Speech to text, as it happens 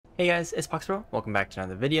Hey guys, it's Poxbro. Welcome back to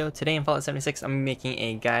another video. Today in Fallout 76, I'm making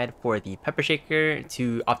a guide for the Pepper Shaker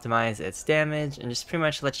to optimize its damage and just pretty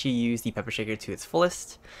much let you use the Pepper Shaker to its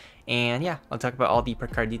fullest. And yeah, I'll talk about all the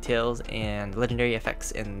perk card details and legendary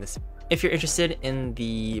effects in this. If you're interested in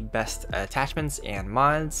the best attachments and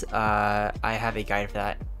mods, I have a guide for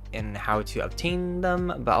that and how to obtain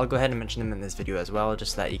them, but I'll go ahead and mention them in this video as well,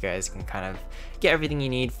 just so that you guys can kind of get everything you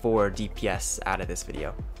need for DPS out of this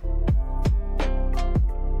video.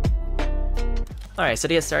 Alright, so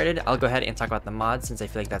to get started, I'll go ahead and talk about the mods since I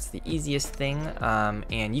feel like that's the easiest thing.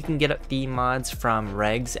 And you can get the mods from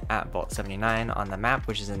regs at Vault 79 on the map,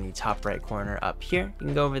 which is in the top right corner up here. You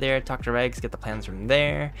can go over there, talk to regs, get the plans from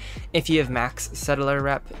there. If you have max settler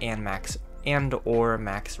rep and max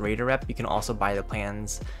raider rep, you can also buy the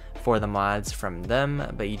plans for the mods from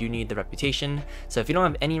them, but you do need the reputation. So if you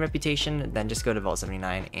don't have any reputation, then just go to Vault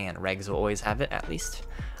 79 and regs will always have it at least.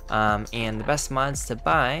 And the best mods to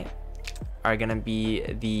buy are going to be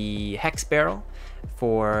the Hex Barrel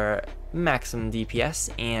for maximum DPS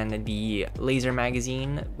and the Laser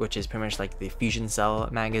Magazine, which is pretty much like the Fusion Cell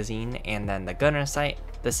magazine, and then the Gunner Sight.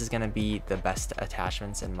 This is going to be the best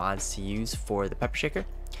attachments and mods to use for the Pepper Shaker.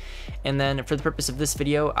 And then for the purpose of this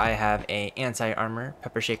video, I have a anti-armor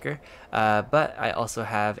Pepper Shaker, but I also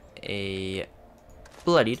have a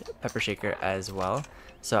Bloodied Pepper Shaker as well.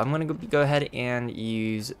 So I'm going to go ahead and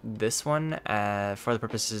use this one for the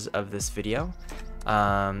purposes of this video.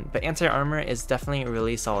 But anti-armor is definitely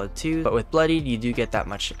really solid too. But with Bloodied, you do get that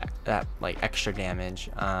like extra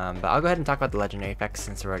damage. But I'll go ahead and talk about the legendary effects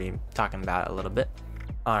since we're already talking about it a little bit.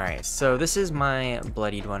 Alright, so this is my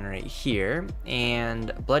Bloodied one right here,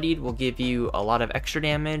 and Bloodied will give you a lot of extra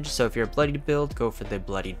damage. So if you're a Bloodied build, go for the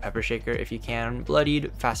Bloodied Pepper Shaker if you can.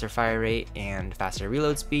 Bloodied, faster fire rate and faster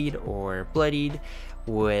reload speed, or Bloodied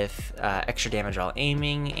with extra damage while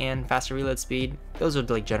aiming and faster reload speed. Those would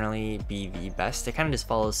like generally be the best. It kind of just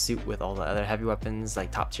follows suit with all the other heavy weapons,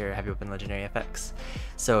 like top tier heavy weapon legendary effects.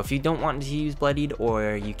 So if you don't want to use Bloodied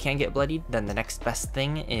or you can't get Bloodied, then the next best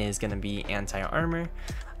thing is going to be anti-armor.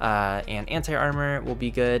 And anti-armor will be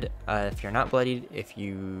good if you're not Bloodied,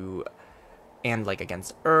 and like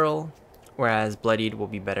against Earl, whereas Bloodied will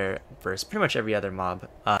be better versus pretty much every other mob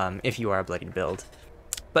if you are a Bloodied build.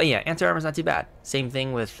 But yeah, anti-armor is not too bad. Same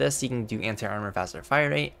thing with this. You can do anti-armor faster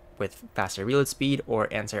fire rate with faster reload speed, or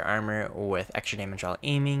anti-armor with extra damage while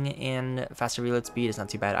aiming and faster reload speed is not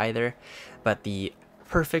too bad either. But the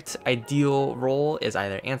perfect ideal role is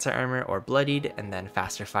either anti-armor or Bloodied, and then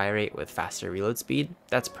faster fire rate with faster reload speed.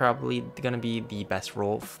 That's probably going to be the best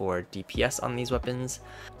role for DPS on these weapons.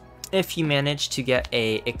 If you manage to get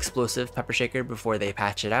a explosive Pepper Shaker before they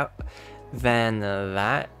patch it out, then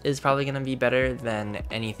that is probably going to be better than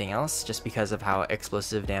anything else, just because of how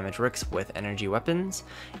explosive damage works with energy weapons.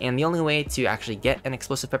 And the only way to actually get an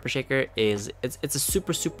explosive Pepper Shaker is it's a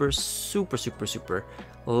super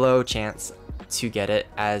low chance to get it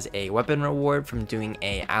as a weapon reward from doing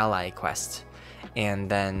a ally quest. And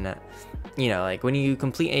then, you know, like when you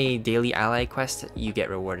complete a daily ally quest, you get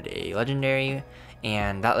rewarded a legendary,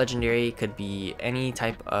 and that legendary could be any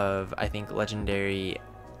type of, I think, legendary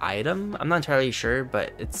item. I'm not entirely sure,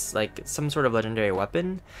 but it's like some sort of legendary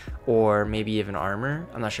weapon, or maybe even armor.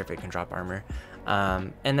 I'm not sure if it can drop armor.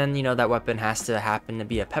 And then, you know, that weapon has to happen to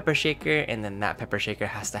be a Pepper Shaker, and then that Pepper Shaker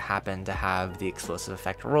has to happen to have the explosive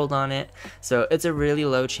effect rolled on it. So it's a really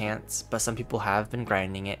low chance, but some people have been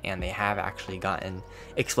grinding it and they have actually gotten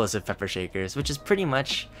explosive Pepper Shakers, which is pretty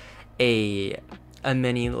much a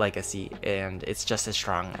mini legacy, and it's just as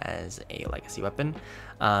strong as a legacy weapon.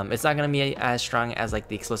 It's not going to be as strong as like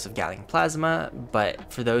the explosive Gatling Plasma,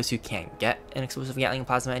 but for those who can't get an explosive Gatling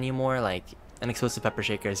Plasma anymore, like an explosive Pepper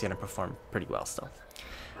Shaker is going to perform pretty well still.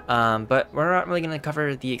 But we're not really going to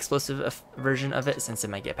cover the explosive version of it since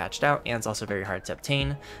it might get patched out and it's also very hard to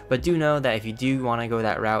obtain. But do know that if you do want to go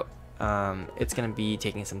that route, it's going to be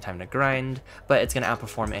taking some time to grind, but it's going to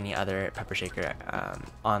outperform any other Pepper Shaker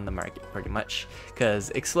on the market pretty much, because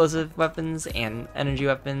explosive weapons and energy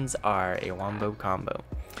weapons are a wombo combo.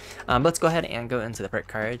 Let's go ahead and go into the perk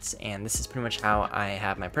cards, and this is pretty much how I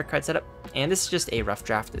have my perk card set up. And this is just a rough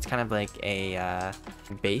draft. It's kind of like a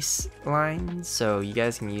baseline, so you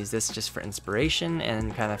guys can use this just for inspiration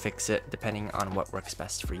and kind of fix it depending on what works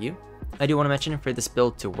best for you. I do want to mention for this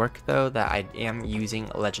build to work though that I am using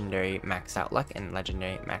legendary maxed out luck and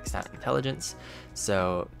legendary maxed out intelligence.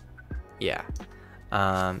 So yeah.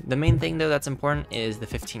 The main thing though that's important is the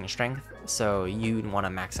 15 strength. So you want to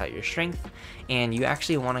max out your strength, and you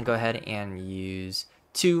actually want to go ahead and use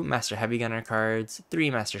 2 Master Heavy Gunner cards, 3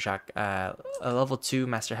 a level 2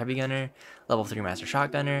 Master Heavy Gunner, level 3 Master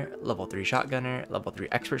Shotgunner, level 3 Shotgunner, level 3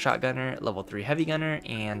 Expert Shotgunner, level 3 Heavy Gunner,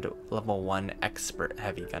 and level 1 Expert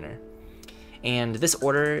Heavy Gunner. And this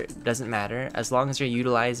order doesn't matter as long as you're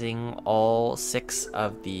utilizing all 6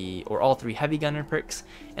 of the, or all 3 Heavy Gunner perks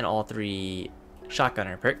and all 3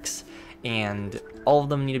 Shotgunner perks, and all of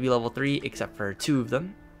them need to be level 3 except for 2 of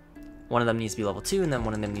them. One of them needs to be level 2 and then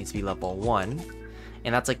one of them needs to be level 1.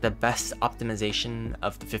 And that's like the best optimization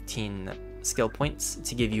of the 15 skill points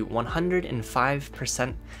to give you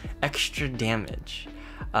 105% extra damage.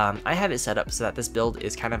 I have it set up so that this build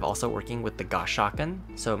is kind of also working with the gauss shotgun.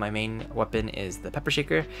 So my main weapon is the pepper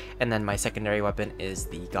shaker, and then my secondary weapon is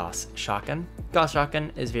the gauss shotgun. Gauss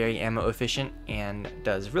shotgun is very ammo efficient and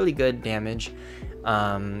does really good damage.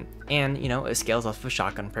 And you know, it scales off of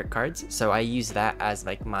shotgun perk cards, so I use that as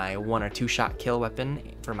like my 1 or 2 shot kill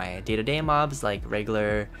weapon for my day-to-day mobs like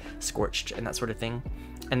regular, scorched, and that sort of thing.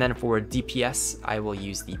 And then for DPS I will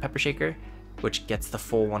use the pepper shaker, which gets the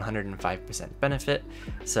full 105% benefit.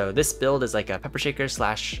 So this build is like a pepper shaker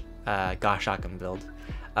slash gauss shotgun build.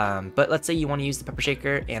 But let's say you want to use the pepper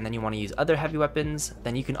shaker and then you want to use other heavy weapons,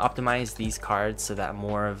 then you can optimize these cards so that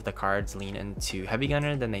more of the cards lean into heavy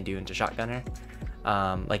gunner than they do into shotgunner.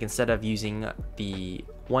 Like instead of using the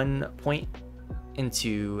 1 point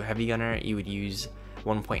into heavy gunner, you would use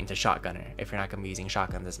 1 point into shotgunner if you're not going to be using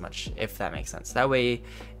shotguns as much, if that makes sense. That way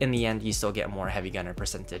in the end you still get more heavy gunner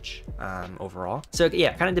percentage overall. So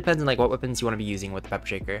yeah, it kind of depends on like what weapons you want to be using with the pepper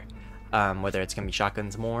shaker, whether it's going to be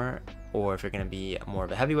shotguns more or if you're going to be more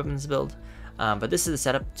of a heavy weapons build. But this is the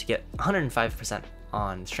setup to get 105%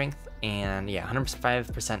 on strength and yeah,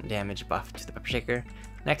 105% damage buff to the pepper shaker.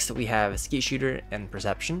 Next we have skeet shooter and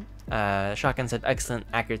perception. Shotguns have excellent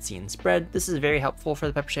accuracy and spread. This is very helpful for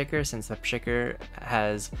the pepper shaker since the pepper shaker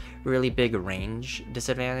has really big range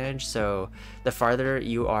disadvantage, so the farther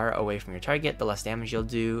you are away from your target the less damage you'll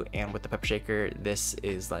do, and with the pepper shaker this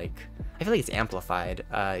is like, I feel like it's amplified.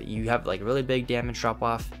 You have like really big damage drop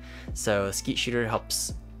off, so skeet shooter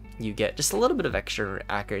helps you get just a little bit of extra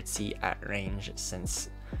accuracy at range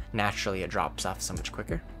since naturally it drops off so much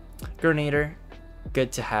quicker. Grenader,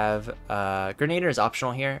 good to have. Grenader is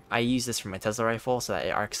optional here. I use this for my Tesla rifle so that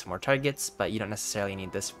it arcs more targets, but you don't necessarily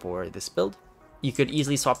need this for this build. You could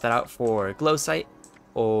easily swap that out for glow sight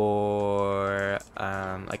or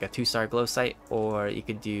like a 2-star glow sight, or you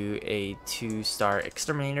could do a 2-star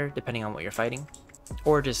exterminator depending on what you're fighting,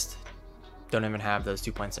 or just don't even have those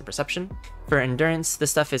 2 points in perception. For endurance,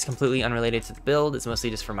 this stuff is completely unrelated to the build. It's mostly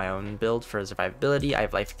just for my own build for survivability. I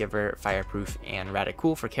have life giver, fireproof, and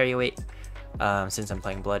radical for carry weight. Since I'm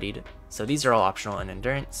playing Bloodied. So these are all optional in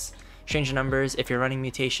endurance. Strange numbers, if you're running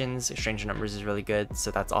mutations, strange numbers is really good,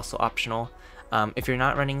 so that's also optional. If you're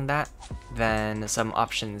not running that, then some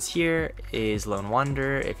options here is Lone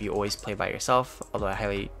Wanderer if you always play by yourself, although I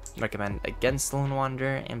highly recommend against Lone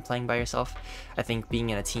Wanderer and playing by yourself. I think being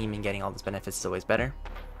in a team and getting all those benefits is always better.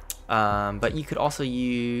 But you could also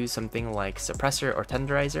use something like Suppressor or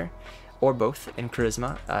Tenderizer, or both in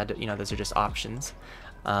Charisma. You know, those are just options.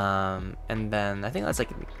 And then I think that's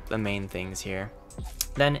like the main things here.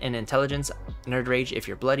 Then in intelligence, Nerd Rage if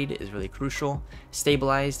you're bloodied is really crucial.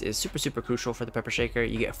 Stabilized is super crucial for the pepper shaker.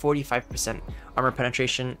 You get 45% armor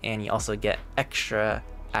penetration and you also get extra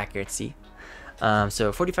accuracy.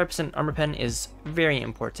 So 45% armor pen is very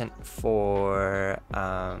important for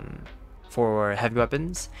heavy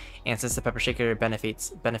weapons, and since the pepper shaker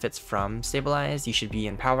benefits from stabilized, you should be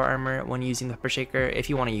in power armor when using the pepper shaker if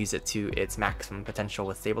you want to use it to its maximum potential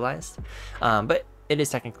with stabilized, but it is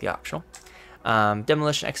technically optional.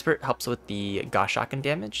 Demolition expert helps with the gauss shotgun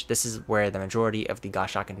damage. This is where the majority of the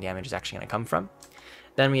gauss shotgun damage is actually going to come from.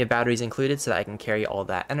 Then we have batteries included so that I can carry all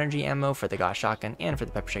that energy ammo for the gauss shotgun and for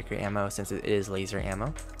the pepper shaker ammo since it is laser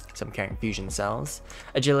ammo. So I'm carrying fusion cells.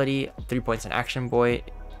 Agility, 3 points in action boy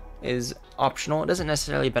is optional. It doesn't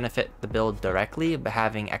necessarily benefit the build directly, but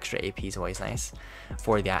having extra AP is always nice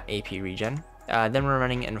for that AP regen. Then we're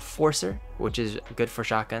running Enforcer, which is good for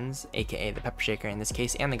shotguns, aka the pepper shaker in this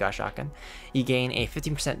case, and the gauss shotgun. You gain a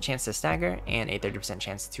 15% chance to stagger and a 30%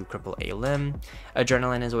 chance to cripple a limb.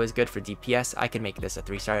 Adrenaline is always good for DPS. I could make this a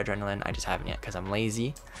 3-star adrenaline, I just haven't yet because I'm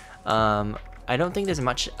lazy. I don't think there's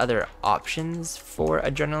much other options for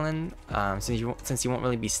adrenaline since you won't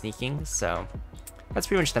really be sneaking, so that's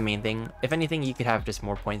pretty much the main thing. If anything, you could have just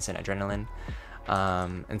more points in adrenaline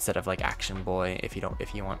instead of like action boy if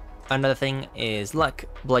you want. Another thing is luck,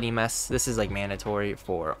 bloody mess. This is like mandatory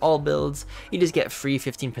for all builds. You just get free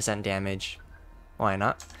 15% damage. Why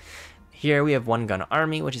not? Here we have one gun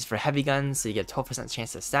army, which is for heavy guns, so you get a 12%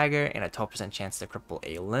 chance to stagger and a 12% chance to cripple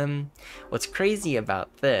a limb. What's crazy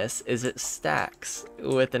about this is it stacks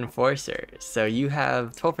with Enforcer, so you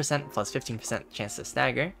have 12% plus 15% chance to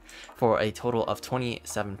stagger for a total of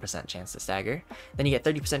 27% chance to stagger. Then you get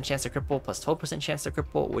 30% chance to cripple plus 12% chance to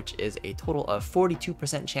cripple, which is a total of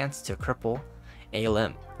 42% chance to cripple a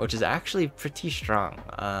limb, which is actually pretty strong.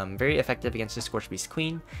 Very effective against the Scorch Beast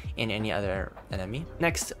Queen and any other enemy.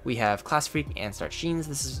 Next, we have Class Freak and Start Sheens.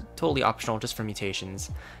 This is totally optional just for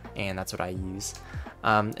mutations, and that's what I use.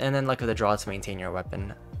 And then Luck of the Draw to maintain your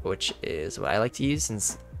weapon, which is what I like to use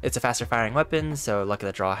since it's a faster firing weapon, so Luck of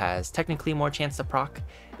the Draw has technically more chance to proc,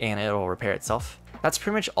 and it'll repair itself. That's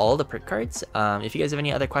pretty much all the perk cards. If you guys have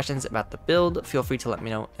any other questions about the build, feel free to let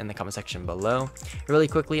me know in the comment section below. Really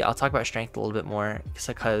quickly, I'll talk about strength a little bit more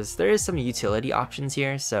because there is some utility options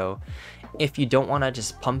here. So if you don't want to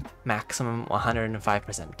just pump maximum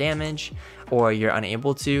 105% damage, or you're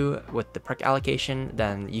unable to with the perk allocation,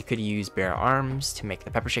 then you could use bare arms to make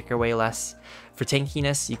the pepper shaker weigh less. For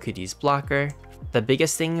tankiness, you could use blocker. The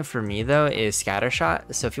biggest thing for me though is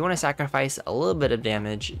scattershot. So if you want to sacrifice a little bit of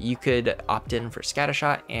damage, you could opt in for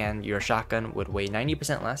scattershot and your shotgun would weigh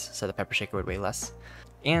 90% less, so the pepper shaker would weigh less,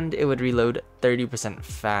 and it would reload 30%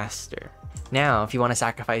 faster. Now if you want to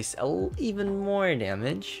sacrifice even more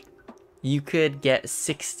damage, you could get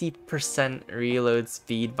 60% reload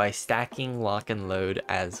speed by stacking lock and load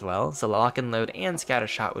as well. So lock and load and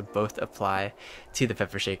scattershot would both apply to the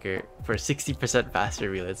pepper shaker for 60%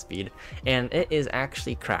 faster reload speed. And it is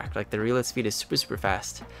actually cracked. Like the reload speed is super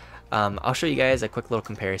fast. I'll show you guys a quick little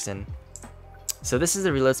comparison. So this is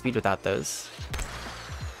the reload speed without those.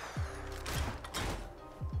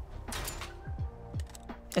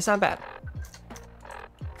 It's not bad.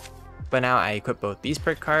 But now I equip both these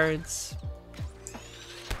perk cards.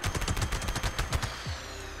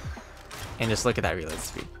 And just look at that reload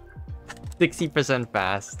speed. 60%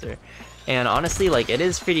 faster. And honestly, like it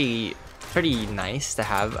is pretty nice to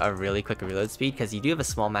have a really quick reload speed because you do have a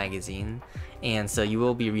small magazine. And so you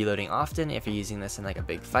will be reloading often if you're using this in like a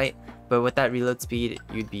big fight. But with that reload speed,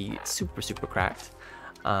 you'd be super cracked.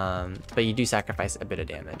 But you do sacrifice a bit of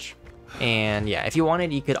damage. And yeah, if you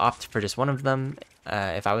wanted, you could opt for just one of them.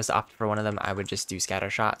 If I was to opt for one of them, I would just do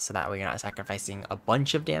scattershot, so that way you're not sacrificing a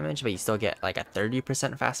bunch of damage, but you still get like a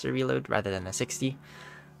 30% faster reload rather than a 60.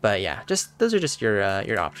 But yeah, those are just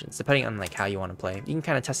your options depending on like how you want to play. You can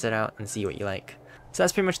kind of test it out and see what you like. So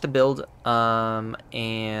that's pretty much the build.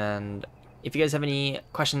 And if you guys have any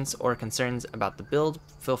questions or concerns about the build,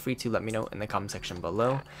 feel free to let me know in the comment section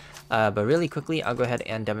below. But really quickly, I'll go ahead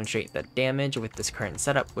and demonstrate the damage with this current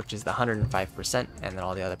setup, which is the 105%, and then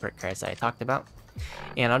all the other perk cards that I talked about.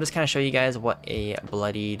 And I'll just kind of show you guys what a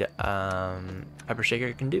Bloodied pepper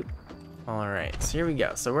shaker can do. Alright, so here we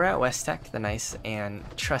go. So we're at West Tech, the nice and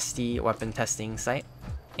trusty weapon testing site.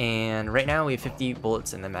 And right now we have 50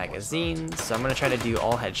 bullets in the magazine, so I'm going to try to do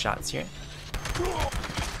all headshots here.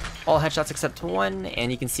 All headshots except one,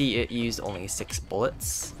 and you can see it used only 6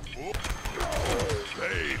 bullets.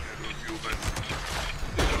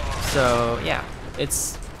 So yeah,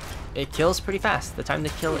 it kills pretty fast. The time to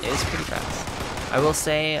kill is pretty fast. I will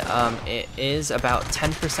say it is about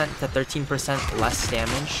 10% to 13% less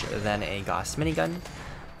damage than a gauss minigun,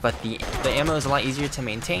 but the ammo is a lot easier to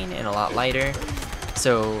maintain and a lot lighter.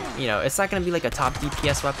 So, you know, it's not going to be like a top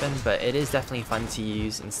DPS weapon, but it is definitely fun to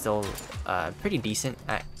use and still pretty decent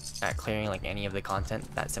at clearing like any of the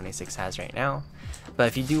content that 76 has right now. But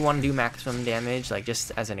if you do want to do maximum damage, like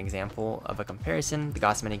just as an example of a comparison, the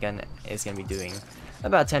gauss minigun is going to be doing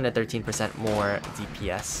about 10 to 13% more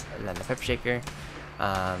DPS than the pepper shaker.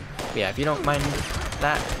 But yeah, if you don't mind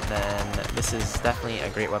that, then this is definitely a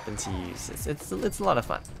great weapon to use. It's a lot of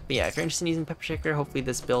fun. But yeah, if you're interested in using pepper shaker, hopefully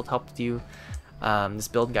this build helped you. This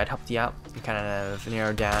build guide helped you out and kind of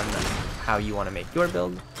narrow down how you want to make your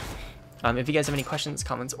build. If you guys have any questions,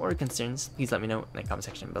 comments, or concerns, please let me know in the comment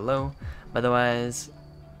section below. Otherwise,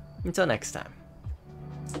 until next time.